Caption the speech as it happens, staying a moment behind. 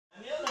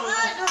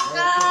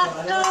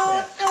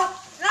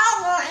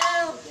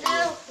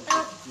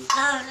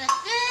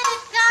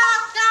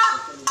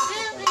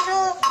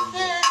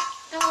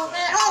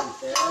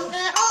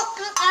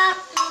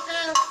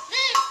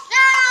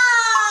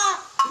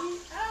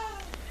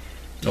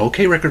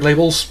Okay, record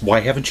labels, why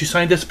haven't you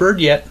signed this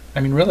bird yet? I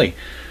mean, really.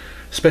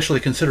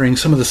 Especially considering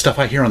some of the stuff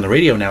I hear on the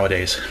radio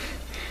nowadays.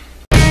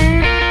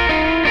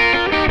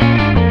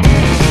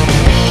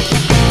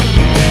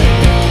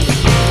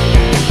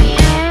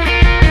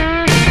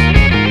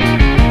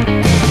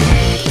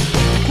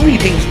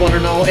 Greetings, one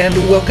and all, and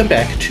welcome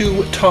back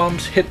to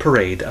Tom's Hit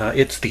Parade.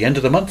 It's the end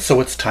of the month, so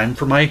it's time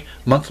for my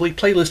monthly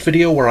playlist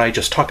video where I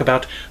just talk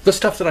about the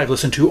stuff that I've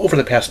listened to over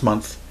the past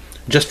month,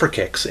 just for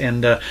kicks.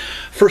 And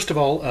first of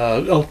all,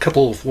 a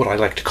couple of what I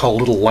like to call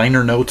little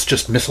liner notes,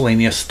 just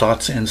miscellaneous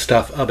thoughts and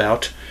stuff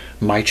about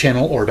my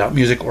channel or about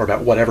music or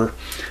about whatever,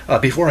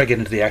 before I get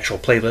into the actual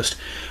playlist.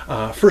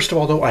 First of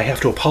all, though, I have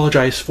to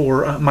apologize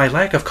for my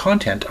lack of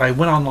content. I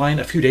went online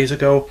a few days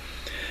ago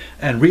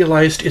and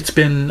realized it's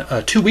been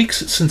 2 weeks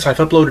since I've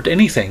uploaded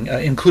anything,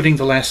 including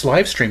the last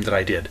live stream that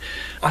I did.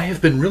 I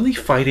have been really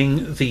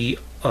fighting the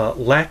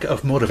lack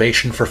of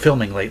motivation for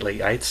filming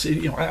lately. I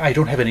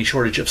don't have any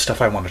shortage of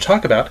stuff I want to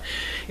talk about.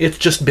 It's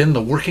just been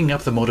the working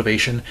up the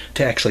motivation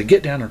to actually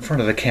get down in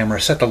front of the camera,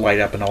 set the light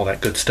up and all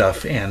that good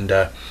stuff, and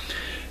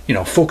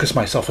focus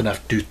myself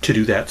enough to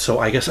do that. So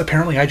I guess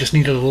apparently I just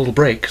needed a little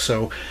break.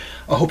 So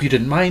I hope you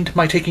didn't mind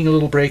my taking a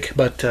little break,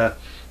 but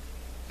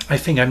I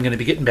think I'm going to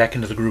be getting back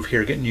into the groove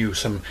here, getting you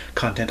some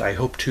content. I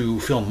hope to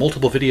film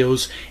multiple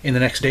videos in the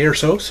next day or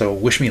so, so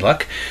wish me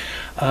luck.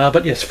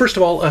 But yes, first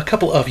of all, a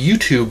couple of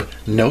YouTube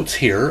notes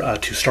here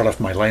to start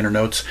off my liner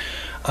notes.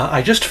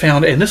 I just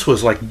found, and this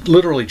was like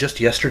literally just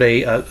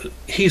yesterday,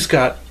 he's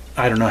got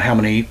I don't know how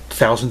many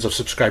thousands of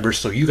subscribers,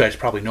 so you guys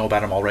probably know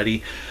about him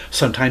already.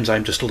 Sometimes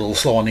I'm just a little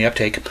slow on the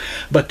uptake.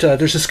 But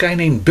there's this guy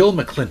named Bill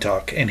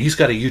McClintock, and he's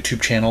got a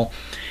YouTube channel,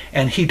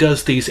 and he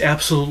does these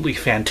absolutely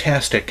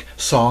fantastic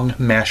song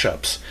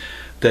mashups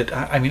that,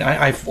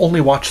 I've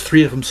only watched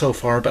 3 of them so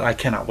far, but I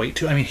cannot wait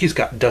to. I mean, he's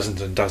got dozens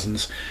and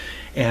dozens,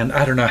 and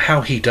I don't know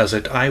how he does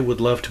it. I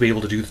would love to be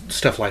able to do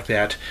stuff like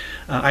that.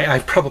 I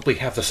probably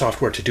have the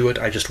software to do it.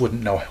 I just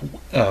wouldn't know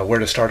where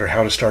to start or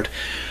how to start.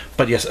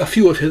 But yes, a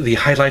few of the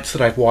highlights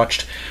that I've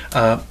watched.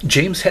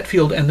 James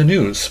Hetfield and the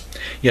News.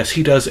 Yes,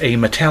 he does a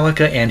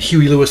Metallica and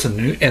Huey Lewis and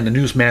the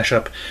News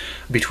mashup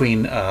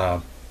between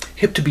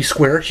Hip to Be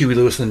Square, Huey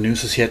Lewis and the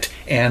News' hit,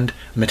 and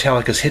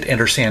Metallica's hit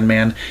Enter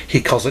Sandman. He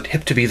calls it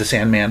Hip to Be the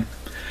Sandman.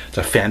 It's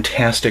a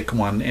fantastic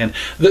one, and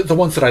the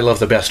ones that I love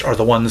the best are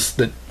the ones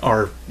that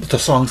are the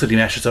songs that he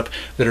mashes up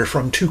that are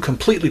from 2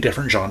 completely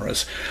different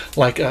genres.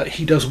 Like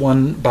he does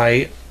one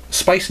by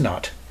Spice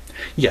Knot.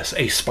 Yes,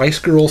 a Spice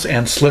Girls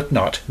and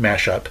Slipknot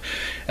mashup.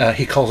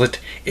 He calls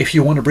it If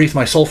You Want to Breathe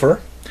My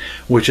Sulfur,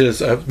 which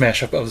is a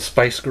mashup of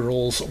Spice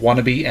Girls,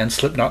 Wannabe, and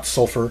Slipknot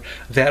Sulfur.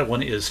 That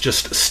one is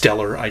just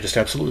stellar. I just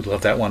absolutely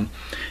love that one.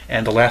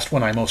 And the last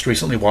one I most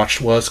recently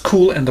watched was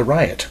Cool and the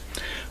Riot,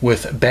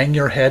 with Bang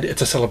Your Head,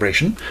 It's a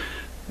Celebration.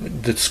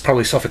 That's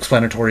probably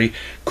self-explanatory.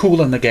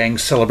 Cool and the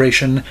Gang's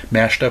Celebration,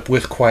 mashed up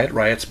with Quiet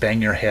Riot's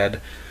Bang Your Head.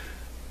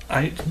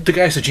 The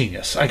guy's a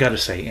genius, I gotta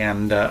say,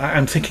 and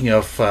I'm thinking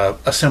of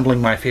assembling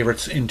my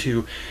favorites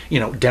into,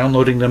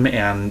 downloading them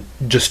and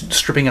just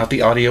stripping out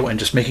the audio and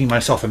just making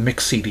myself a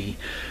mix CD,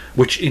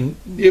 which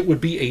it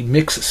would be a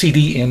mix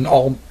CD in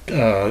all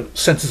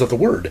senses of the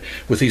word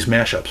with these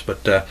mashups.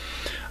 But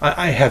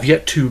I have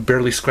yet to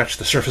barely scratch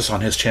the surface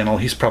on his channel.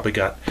 He's probably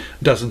got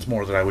dozens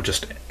more that I would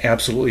just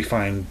absolutely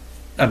find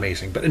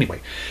amazing. But anyway,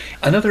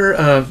 another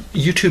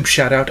YouTube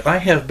shout out. I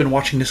have been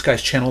watching this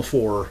guy's channel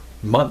for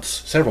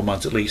months, several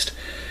months at least,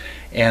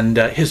 and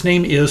his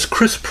name is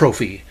Chris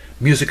Prophy,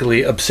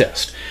 Musically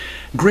Obsessed.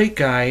 Great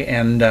guy,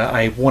 and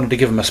I wanted to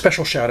give him a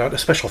special shout out, a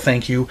special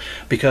thank you,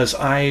 because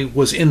I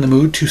was in the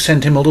mood to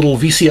send him a little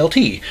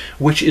VCLT,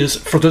 which is,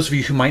 for those of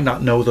you who might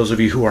not know, those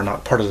of you who are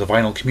not part of the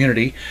vinyl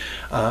community,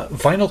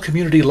 Vinyl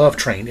Community Love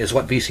Train is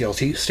what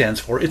VCLT stands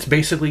for. It's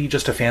basically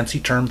just a fancy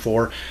term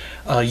for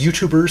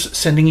YouTubers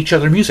sending each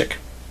other music.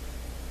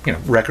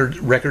 Records,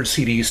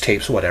 CDs,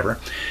 tapes, whatever.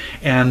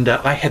 And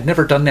I had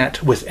never done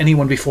that with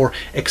anyone before,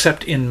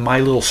 except in my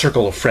little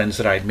circle of friends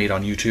that I had made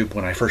on YouTube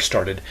when I first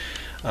started.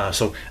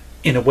 So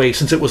in a way,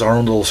 since it was our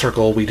own little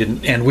circle,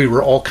 and we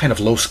were all kind of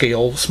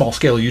low-scale,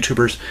 small-scale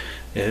YouTubers,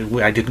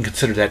 I didn't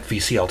consider that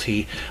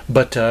VCLT.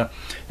 But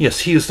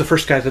yes, he is the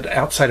first guy that,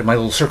 outside of my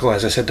little circle,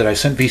 as I said, that I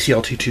sent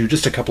VCLT to.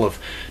 Just a couple of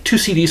 2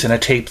 CDs and a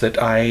tape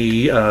that I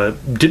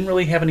didn't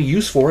really have any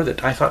use for,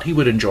 that I thought he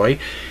would enjoy,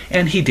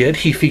 and he did.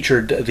 He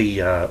featured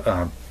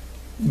the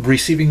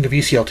receiving the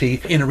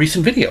VCLT in a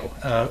recent video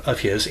of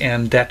his,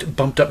 and that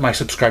bumped up my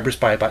subscribers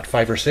by about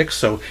 5 or 6.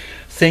 So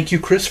thank you,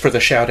 Chris, for the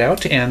shout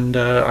out, and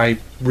I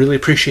really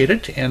appreciate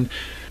it. And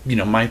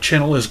my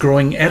channel is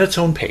growing at its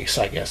own pace,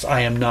 I guess.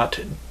 I am not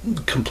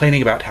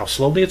complaining about how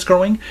slowly it's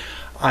growing.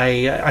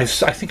 I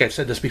think I've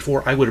said this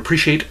before. I would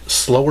appreciate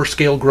slower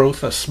scale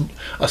growth,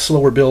 a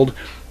slower build,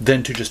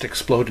 than to just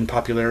explode in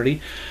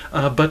popularity.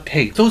 But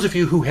hey, those of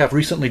you who have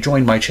recently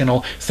joined my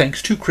channel,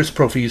 thanks to Chris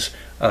Prophy's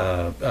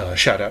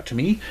shout out to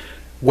me,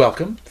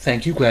 welcome.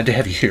 Thank you. Glad to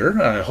have you here.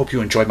 I hope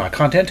you enjoyed my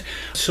content.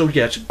 So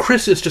yes,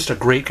 Chris is just a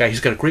great guy. He's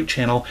got a great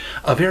channel,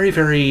 a very,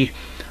 very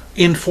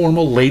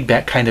informal,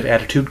 laid-back kind of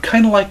attitude,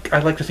 kind of like I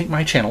like to think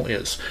my channel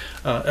is.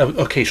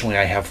 Occasionally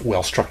I have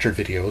well-structured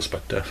videos,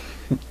 but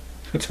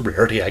it's a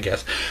rarity, I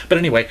guess. But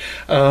anyway,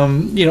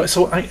 you know,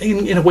 so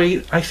in a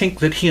way, I think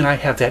that he and I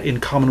have that in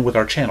common with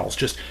our channels.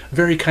 Just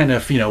very kind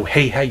of, you know,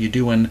 hey, how you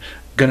doing?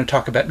 Gonna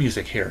talk about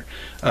music here,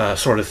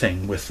 sort of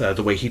thing, with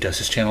the way he does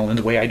his channel and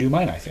the way I do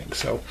mine, I think.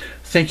 So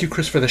thank you,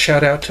 Chris, for the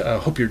shout out.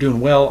 Hope you're doing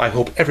well. I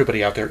hope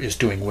everybody out there is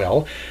doing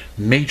well.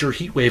 Major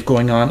heat wave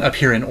going on up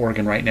here in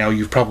Oregon right now.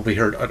 You've probably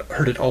heard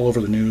it all over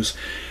the news.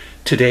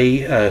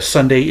 Today,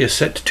 Sunday, is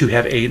set to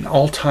have an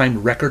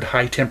all-time record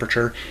high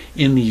temperature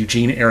in the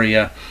Eugene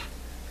area.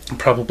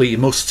 Probably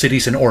most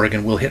cities in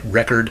Oregon will hit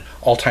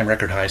all-time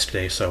record highs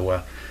today.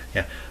 So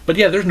yeah, but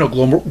yeah, there's no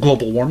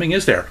global warming,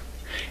 is there?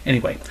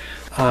 Anyway,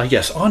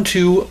 yes, on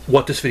to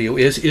what this video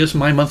is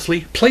my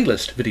monthly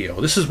playlist video.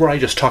 This is where I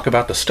just talk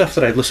about the stuff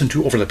that I've listened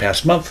to over the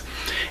past month,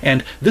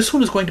 and this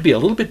one is going to be a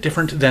little bit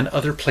different than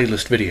other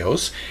playlist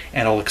videos,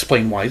 and I'll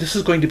explain why. This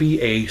is going to be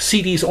a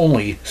CDs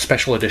only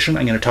special edition.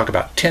 I'm going to talk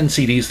about 10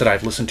 CDs that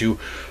I've listened to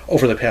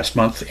over the past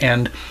month,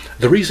 and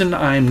the reason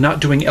I'm not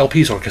doing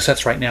LPs or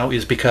cassettes right now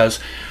is because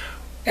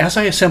as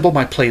I assemble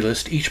my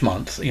playlist each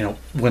month, you know,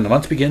 when the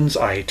month begins,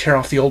 I tear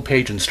off the old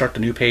page and start the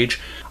new page.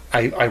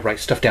 I write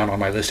stuff down on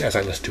my list as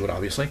I listen to it,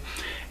 obviously.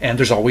 And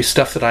there's always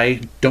stuff that I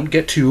don't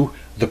get to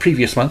the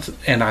previous month,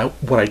 and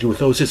what I do with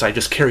those is I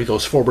just carry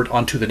those forward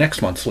onto the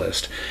next month's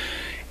list.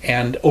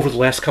 And over the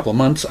last couple of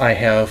months, I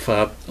have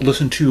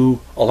listened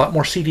to a lot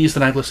more CDs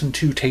than I've listened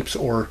to tapes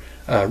or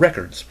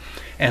records.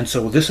 And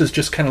so this is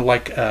just kind of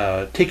like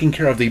taking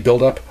care of the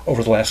build-up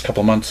over the last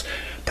couple of months,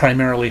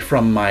 primarily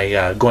from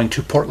my going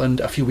to Portland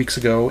a few weeks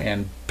ago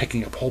and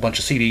picking up a whole bunch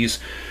of CDs.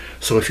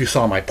 So if you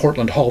saw my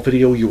Portland haul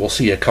video, you will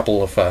see a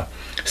couple of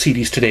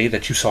CDs today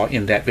that you saw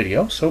in that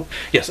video. So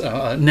yes,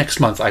 next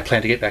month I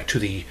plan to get back to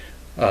the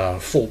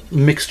full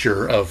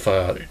mixture of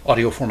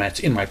audio formats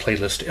in my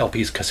playlist,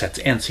 LPs,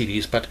 cassettes, and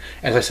CDs. But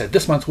as I said,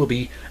 this month will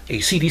be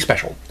a CD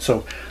special.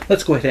 So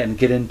let's go ahead and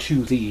get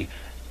into the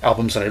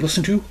albums that I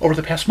listened to over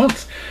the past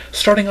month.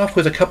 Starting off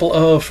with a couple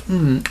of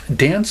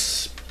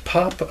dance,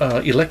 pop,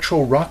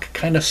 electro rock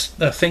kind of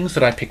things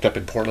that I picked up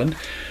in Portland.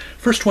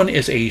 First one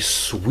is a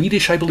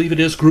Swedish, I believe it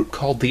is, group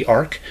called The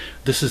Ark.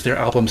 This is their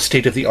album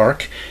State of the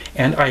Ark,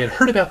 and I had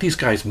heard about these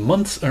guys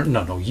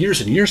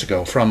years and years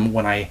ago from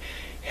when I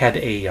had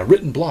a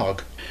written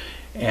blog,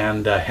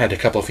 and had a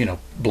couple of, you know,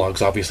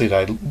 blogs obviously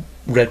that I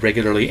read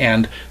regularly,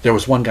 and there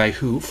was one guy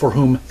for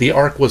whom The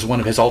Ark was one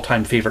of his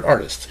all-time favorite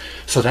artists.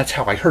 So that's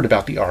how I heard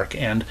about The Ark,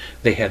 and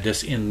they had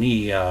this in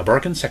the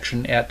bargain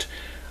section at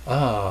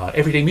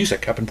Everyday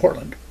Music up in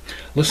Portland.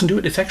 Listen to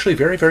it. It's actually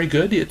very, very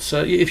good. It's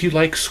if you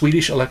like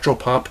Swedish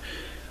electropop,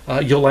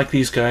 you'll like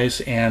these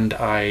guys, and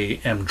I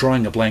am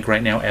drawing a blank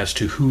right now as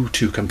to who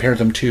to compare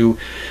them to.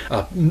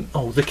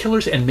 The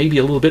Killers and maybe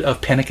a little bit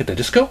of Panic at the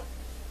Disco,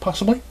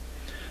 possibly.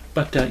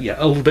 But yeah,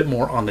 a little bit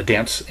more on the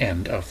dance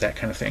end of that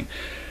kind of thing.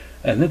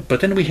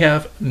 But then we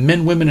have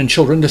Men, Women, and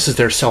Children. This is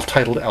their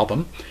self-titled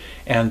album.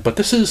 But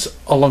this is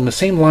along the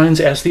same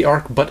lines as The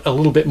Ark, but a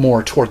little bit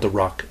more toward the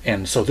rock.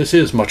 And so this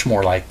is much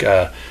more like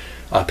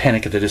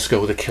Panic at the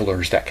Disco, The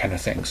Killers, that kind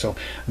of thing. So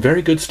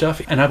very good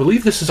stuff. And I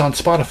believe this is on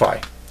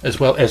Spotify as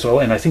well.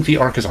 And I think The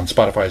Ark is on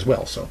Spotify as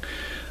well. So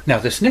now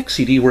this next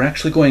CD, we're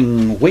actually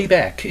going way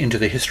back into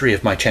the history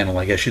of my channel,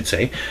 I guess you'd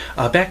say.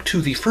 Back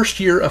to the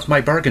first year of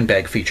my bargain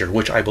bag feature,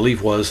 which I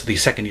believe was the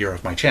second year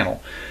of my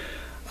channel.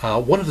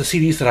 One of the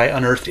CDs that I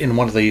unearthed in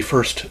one of the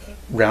first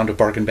round of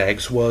bargain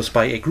bags was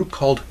by a group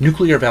called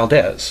Nuclear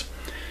Valdez.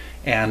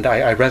 And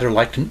I rather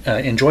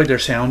enjoyed their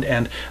sound,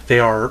 and they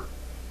are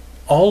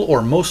all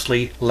or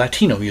mostly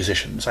Latino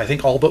musicians. I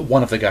think all but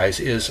one of the guys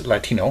is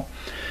Latino.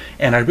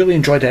 And I really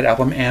enjoyed that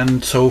album,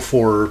 and so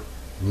for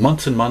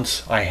months and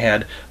months I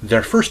had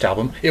their first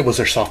album. It was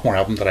their sophomore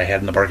album that I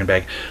had in the bargain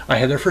bag. I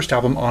had their first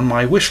album on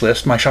my wish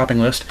list, my shopping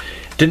list.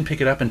 Didn't pick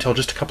it up until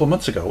just a couple of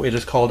months ago. It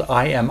is called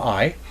I Am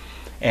I.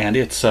 And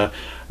it's,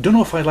 don't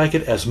know if I like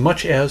it as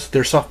much as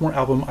their sophomore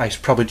album. I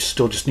probably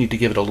still just need to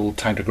give it a little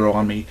time to grow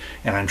on me,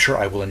 and I'm sure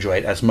I will enjoy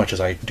it as much as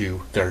I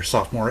do their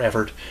sophomore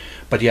effort.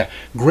 But yeah,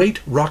 great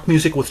rock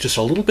music with just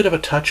a little bit of a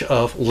touch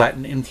of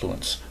Latin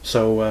influence.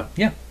 So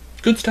yeah,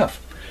 good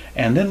stuff.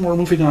 And then we're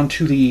moving on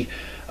to the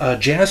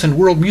jazz and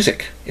world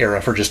music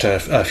era for just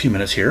a few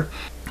minutes here.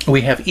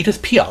 We have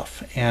Edith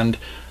Piaf, and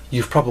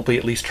you've probably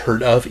at least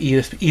heard of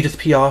Edith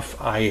Piaf.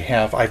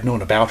 I've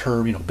known about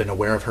her, you know, been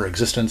aware of her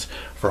existence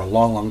for a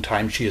long, long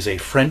time. She is a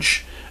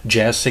French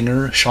jazz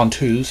singer,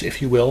 chanteuse,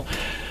 if you will.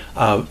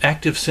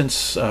 Active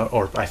since,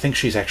 or I think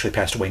she's actually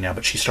passed away now,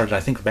 but she started, I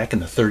think, back in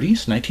the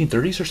 30s,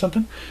 1930s or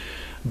something.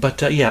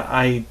 But yeah,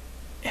 I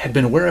had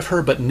been aware of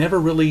her, but never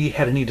really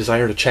had any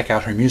desire to check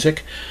out her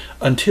music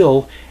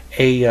until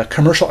a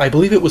commercial. I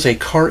believe it was a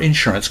car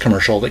insurance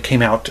commercial that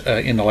came out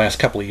in the last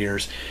couple of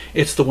years.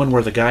 It's the one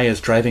where the guy is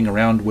driving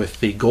around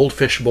with the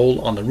goldfish bowl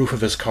on the roof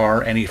of his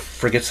car, and he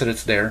forgets that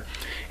it's there,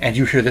 and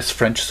you hear this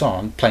French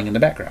song playing in the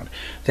background.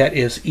 That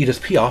is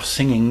Edith Piaf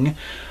singing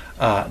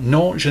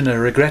Non, je ne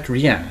regrette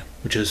rien.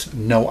 which is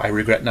No, I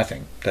Regret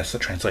Nothing. That's the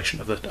translation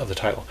of the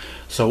title.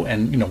 So,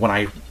 and you know, when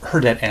I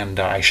heard it and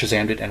I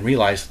Shazammed it and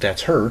realized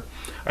that's her,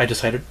 I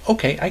decided,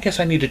 okay, I guess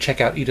I need to check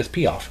out Edith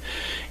Piaf.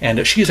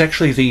 And she's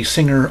actually the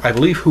singer, I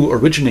believe, who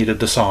originated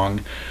the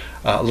song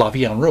La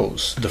Vie en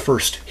Rose. The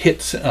first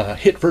hit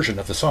version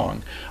of the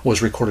song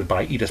was recorded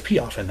by Edith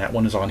Piaf, and that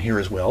one is on here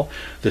as well.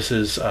 This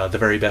is the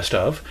very best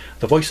of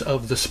The Voice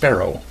of the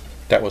Sparrow.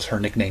 That was her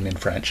nickname in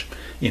French,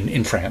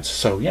 in France.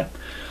 So yeah,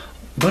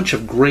 a bunch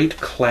of great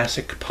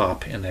classic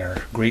pop in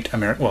there. Great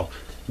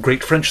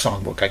great French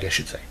songbook, I guess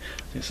you'd say.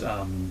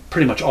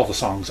 Pretty much all the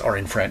songs are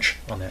in French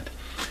on that.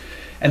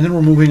 And then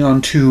we're moving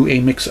on to a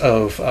mix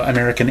of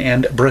American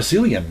and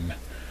Brazilian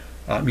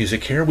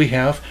music here. We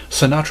have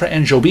Sinatra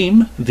and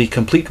Jobim, the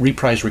complete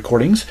reprise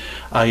recordings.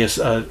 Yes,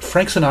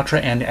 Frank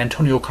Sinatra and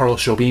Antonio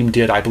Carlos Jobim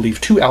did, I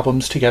believe, 2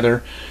 albums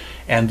together.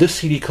 And this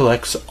CD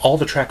collects all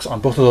the tracks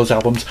on both of those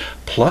albums,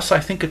 plus I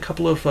think a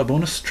couple of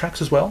bonus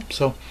tracks as well.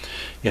 So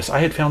yes, I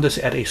had found this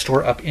at a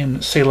store up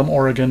in Salem,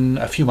 Oregon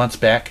a few months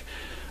back.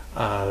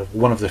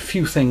 One of the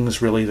few things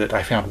really that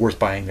I found worth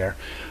buying there.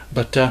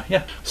 But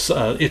yeah,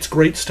 so, it's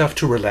great stuff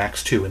to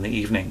relax to in the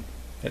evening.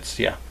 It's,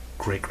 yeah,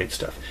 great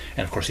stuff.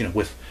 And of course, you know,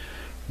 with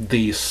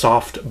the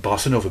soft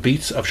bossa nova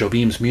beats of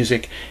Jobim's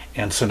music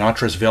and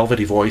Sinatra's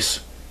velvety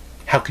voice,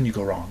 how can you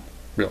go wrong,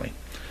 really?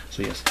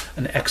 So yes,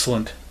 an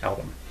excellent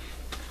album.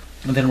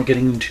 And then we're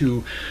getting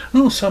into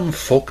some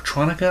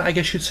folktronica, I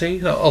guess you'd say,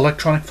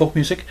 electronic folk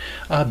music.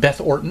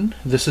 Beth Orton,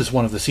 this is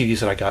one of the CDs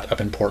that I got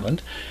up in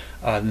Portland.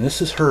 And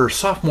this is her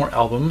sophomore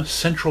album,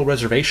 Central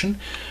Reservation.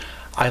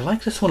 I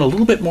like this one a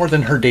little bit more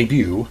than her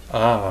debut,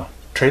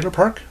 Trailer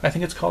Park, I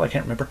think it's called, I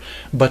can't remember.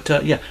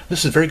 But yeah,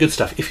 this is very good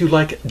stuff. If you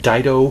like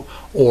Dido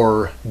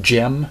or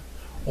Gem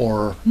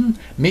or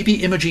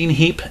maybe Imogene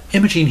Heap.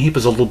 Imogene Heap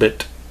is a little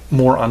bit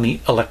more on the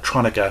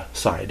electronica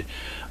side.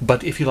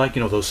 But if you like,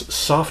 you know, those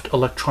soft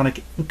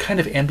electronic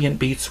kind of ambient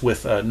beats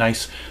with a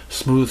nice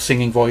smooth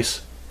singing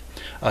voice,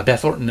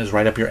 Beth Orton is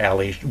right up your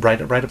alley, right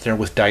up there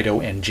with Dido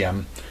and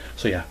Gem.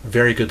 So yeah,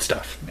 very good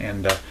stuff.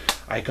 And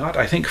I got,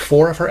 I think,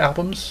 4 of her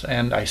albums,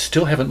 and I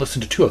still haven't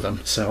listened to 2 of them.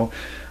 So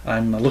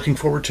I'm looking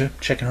forward to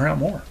checking her out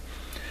more.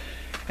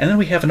 And then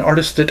we have an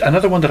artist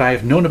another one that I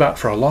have known about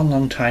for a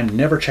long time,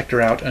 never checked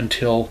her out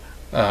until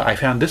I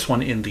found this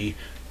one in the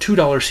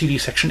 $2 CD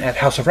section at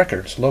House of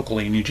Records,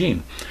 locally in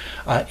Eugene.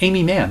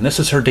 Amy Mann, this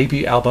is her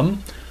debut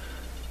album,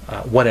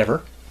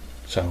 Whatever.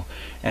 So,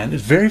 and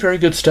it's very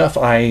good stuff.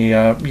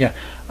 Yeah,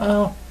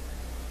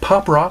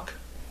 pop rock,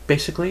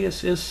 basically,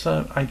 is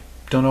I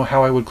don't know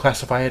how I would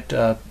classify it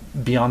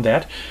beyond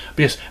that.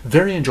 But yes,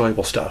 very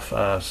enjoyable stuff.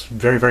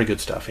 Very good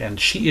stuff. And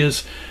she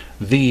is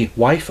the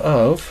wife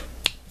of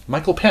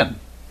Michael Penn.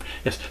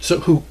 Yes, so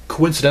who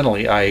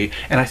coincidentally I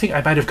think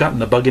I might have gotten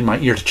the bug in my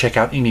ear to check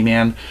out Amy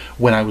Mann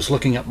when I was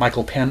looking up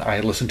Michael Penn. I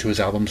listened to his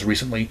albums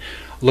recently,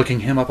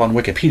 looking him up on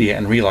Wikipedia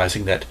and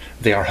realizing that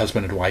they are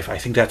husband and wife. I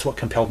think that's what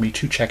compelled me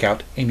to check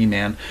out Amy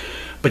Mann.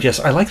 But yes,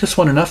 I like this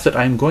one enough that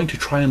I'm going to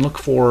try and look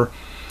for.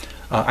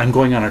 I'm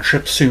going on a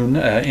trip soon,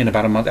 in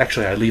about a month.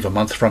 Actually, I leave a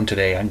month from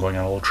today. I'm going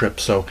on a little trip,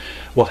 so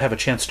we'll have a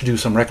chance to do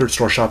some record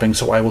store shopping,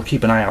 so I will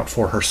keep an eye out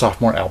for her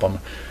sophomore album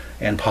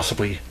and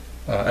possibly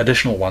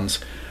additional ones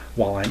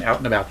while I'm out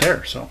and about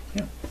there. So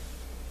yeah,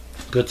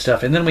 good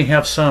stuff. And then we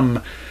have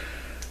some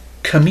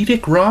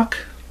comedic rock,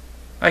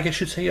 I guess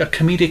you'd say, a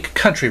comedic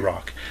country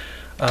rock.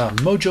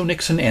 Mojo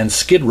Nixon and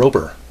Skid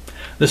Roper.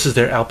 This is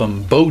their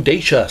album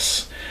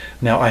Bodacious.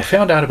 Now, I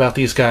found out about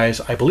these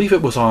guys, I believe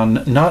it was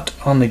not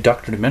on the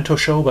Dr. Demento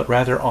show, but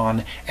rather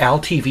on Al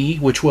TV,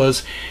 which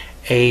was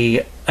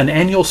an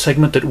annual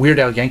segment that Weird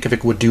Al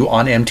Yankovic would do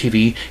on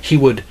MTV. He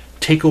would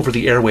take over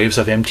the airwaves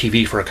of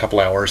MTV for a couple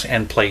hours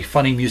and play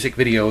funny music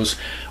videos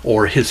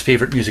or his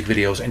favorite music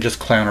videos and just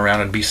clown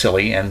around and be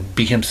silly and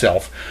be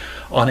himself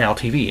on Al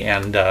TV.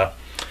 And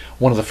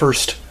one of the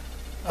first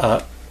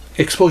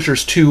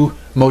exposures to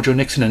Mojo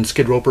Nixon and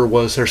Skid Roper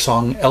was their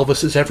song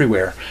Elvis is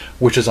Everywhere,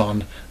 which is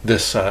on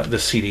this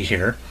CD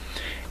here.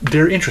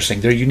 They're interesting,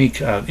 they're unique,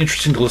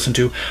 interesting to listen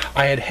to.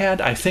 I had,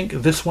 I think,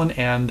 this one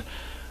and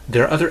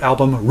their other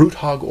album, Root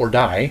Hog or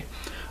Die,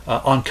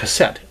 on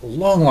cassette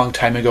long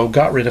time ago,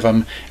 got rid of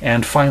them,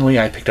 and finally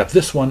I picked up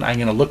this one. I'm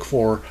going to look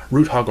for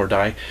Root Hog or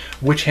Die,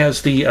 which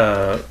has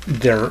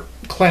their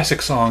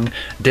classic song,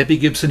 Debbie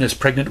Gibson is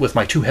Pregnant with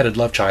My Two-Headed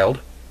Love Child.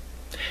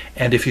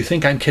 And if you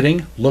think I'm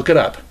kidding, look it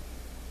up.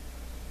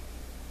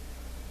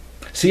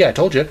 See, I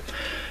told you.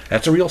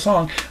 That's a real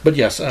song. But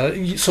yes,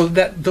 so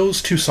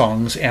those 2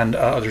 songs and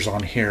others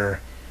on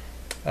here,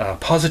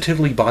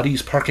 Positively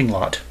Body's Parking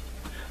Lot,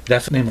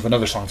 that's the name of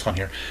another song that's on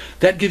here.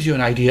 That gives you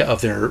an idea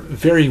of their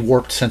very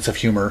warped sense of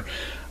humor,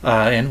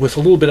 and with a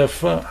little bit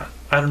of,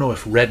 I don't know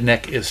if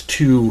redneck is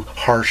too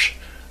harsh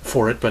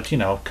for it, but you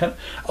know,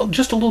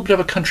 just a little bit of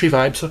a country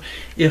vibe. So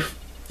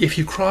if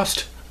you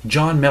crossed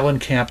John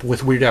Mellencamp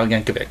with Weird Al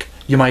Yankovic,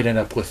 you might end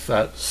up with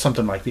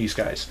something like these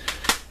guys.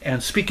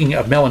 And speaking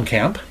of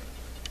Mellencamp,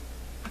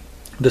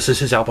 this is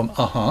his album,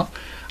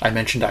 I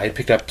mentioned I had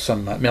picked up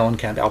some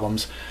Mellencamp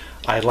albums.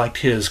 I liked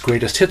his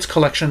greatest hits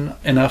collection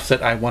enough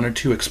that I wanted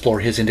to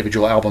explore his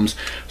individual albums,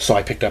 so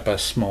I picked up a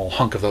small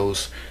hunk of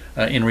those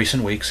in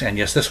recent weeks. And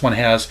yes, this one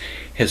has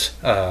his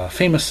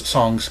famous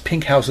songs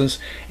Pink Houses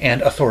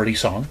and Authority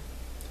Song.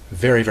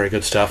 Very, very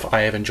good stuff.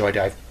 I have enjoyed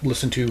it. I've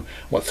listened to,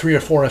 3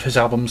 or 4 of his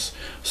albums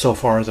so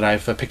far that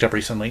I've picked up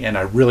recently, and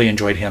I really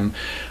enjoyed him.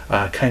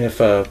 Kind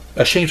of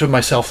ashamed of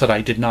myself that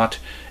I did not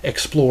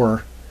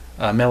explore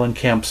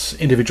Mellencamp's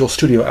individual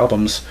studio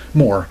albums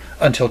more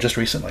until just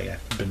recently.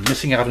 I've been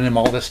missing out on him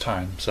all this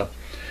time, so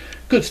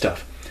good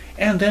stuff.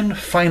 And then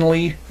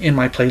finally in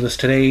my playlist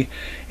today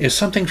is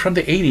something from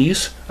the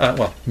 80s.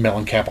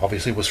 Mellencamp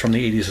obviously was from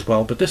the 80s as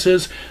well, but this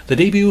is the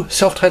debut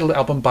self-titled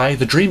album by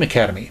the Dream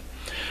Academy.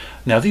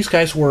 Now, these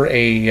guys were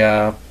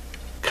a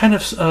kind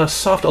of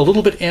soft, a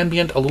little bit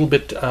ambient, a little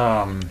bit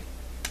kind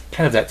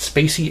of that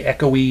spacey,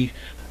 echoey.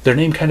 Their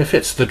name kind of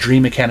fits, the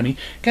Dream Academy.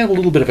 Kind of a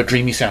little bit of a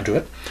dreamy sound to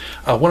it.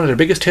 One of their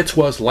biggest hits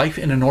was Life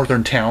in a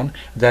Northern Town.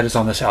 That is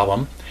on this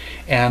album.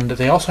 And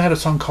they also had a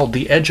song called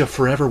The Edge of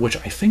Forever, which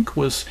I think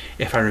was,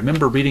 if I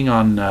remember reading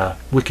on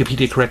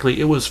Wikipedia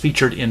correctly, it was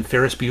featured in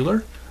Ferris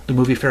Bueller, the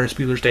movie Ferris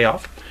Bueller's Day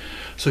Off.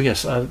 So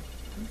yes,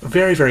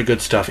 very, very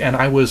good stuff. And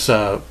I was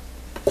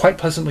quite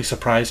pleasantly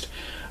surprised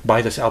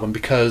by this album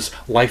because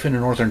Life in a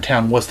Northern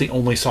Town was the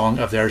only song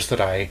of theirs that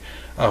I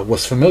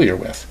was familiar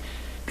with.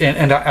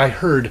 And I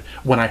heard,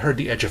 when I heard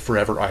The Edge of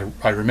Forever,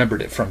 I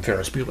remembered it from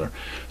Ferris Bueller.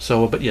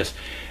 So, but yes,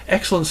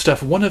 excellent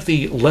stuff. One of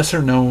the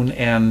lesser known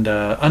and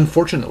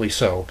unfortunately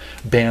so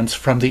bands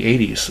from the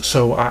 80s.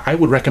 So I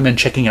would recommend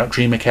checking out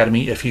Dream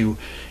Academy if you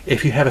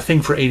have a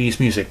thing for 80s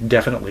music.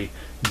 Definitely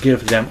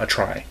give them a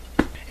try.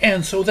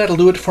 And so that'll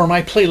do it for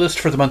my playlist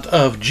for the month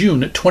of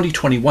June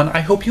 2021. I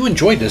hope you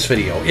enjoyed this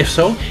video. If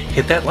so,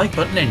 hit that like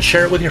button and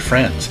share it with your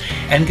friends.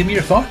 And give me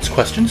your thoughts,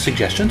 questions,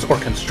 suggestions, or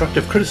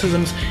constructive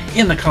criticisms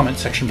in the comment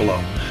section below.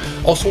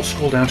 Also,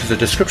 scroll down to the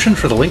description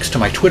for the links to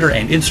my Twitter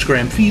and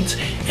Instagram feeds,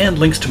 and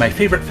links to my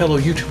favorite fellow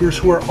YouTubers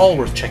who are all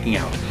worth checking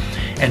out.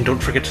 And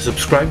don't forget to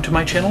subscribe to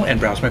my channel and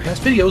browse my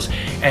past videos,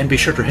 and be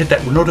sure to hit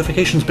that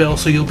notifications bell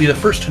so you'll be the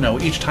first to know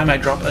each time I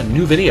drop a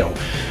new video.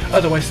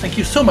 Otherwise, thank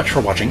you so much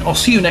for watching. I'll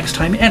see you next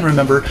time, and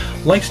remember,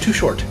 life's too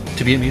short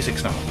to be a music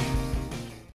snob.